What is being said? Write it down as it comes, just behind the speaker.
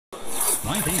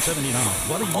1979.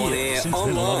 What a On year. air, Since then, a lot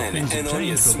of online, things and have on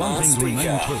your changed, but one smart thing remains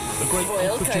speaker. true. The great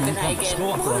Royal Fortune pump Copenhagen,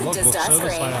 score for a modern logbook distillery,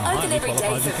 service by a open highly every day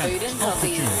qualified for food mechanic. and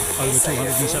coffee. Fortune, over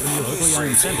 270 locally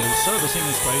owned centres servicing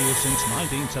Australia since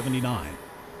 1979.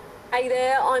 Hey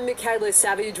there, I'm Mikayla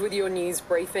Savage with your news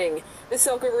briefing. The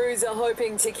Socceroos are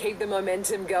hoping to keep the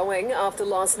momentum going after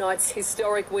last night's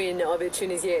historic win over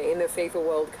Tunisia in the FIFA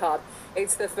World Cup.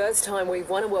 It's the first time we've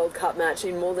won a World Cup match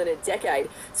in more than a decade.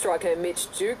 Striker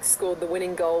Mitch Duke scored the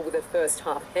winning goal with a first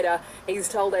half header. He's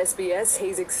told SBS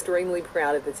he's extremely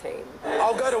proud of the team.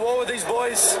 I'll go to war with these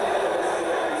boys.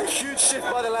 Huge shift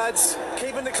by the lads,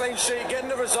 keeping the clean sheet, getting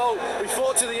the result. We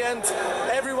fought to the end.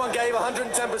 Everyone gave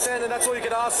 110%, and that's all you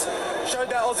could ask. Showed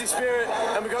that Aussie spirit,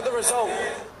 and we got the result.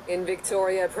 In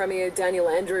Victoria, Premier Daniel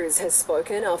Andrews has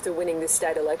spoken after winning the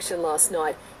state election last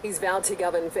night. He's vowed to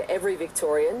govern for every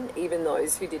Victorian, even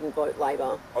those who didn't vote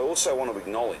Labor. I also want to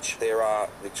acknowledge there are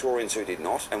Victorians who did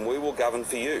not, and we will govern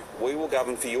for you. We will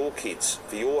govern for your kids,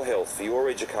 for your health, for your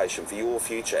education, for your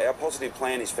future. Our positive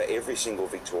plan is for every single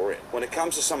Victorian. When it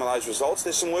comes to some of those results,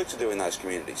 there's some work to do in those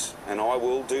communities, and I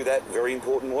will do that very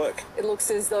important work. It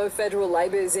looks as though federal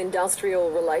Labor's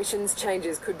industrial relations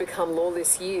changes could become law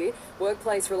this year.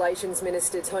 Workplace Relations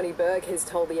Minister Tony Burke has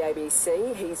told the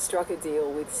ABC he's struck a deal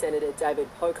with Senator David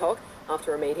Pocock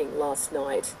after a meeting last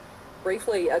night.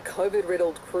 Briefly, a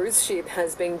COVID-riddled cruise ship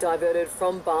has been diverted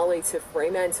from Bali to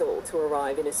Fremantle to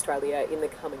arrive in Australia in the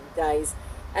coming days.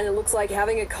 And it looks like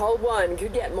having a cold one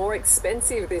could get more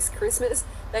expensive this Christmas.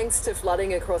 Thanks to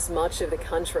flooding across much of the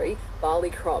country, barley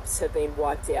crops have been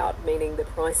wiped out, meaning the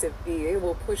price of beer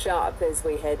will push up as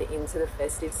we head into the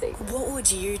festive season. What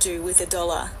would you do with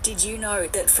 $1? Did you know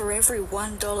that for every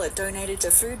 $1 donated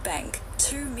to Food Bank,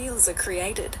 2 meals are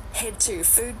created? Head to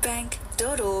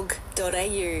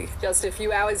foodbank.org.au. Just a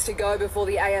few hours to go before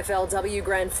the AFLW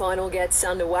Grand Final gets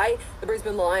underway. The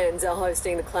Brisbane Lions are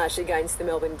hosting the clash against the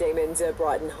Melbourne Demons at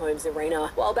Brighton Homes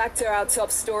Arena. While back to our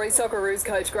top story, Socceroos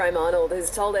coach Graham Arnold has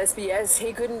told SBS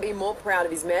he couldn't be more proud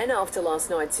of his men after last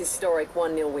night's historic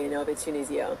 1-0 win over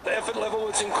Tunisia. The effort level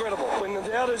was incredible. When the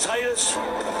doubters hate us,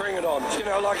 bring it on. You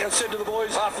know, like I said to the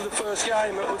boys after the first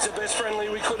game, it was the best friendly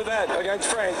we could have had against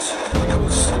France.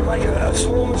 Because you make a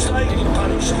small mistake and you're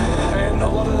punished. And a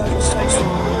lot of those mistakes were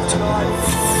removed tonight.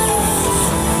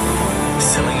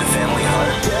 Selling the family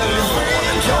home. Dawn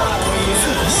and John put you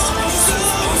first.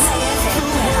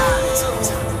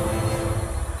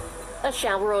 A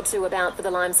shower or two about for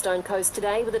the Limestone coast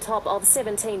today with a top of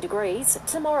 17 degrees.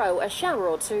 Tomorrow, a shower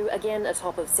or two, again a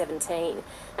top of 17.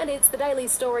 And it's the daily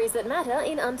stories that matter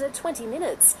in under 20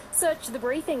 minutes. Search the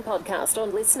Briefing podcast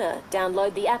on Listener.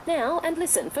 Download the app now and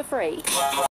listen for free.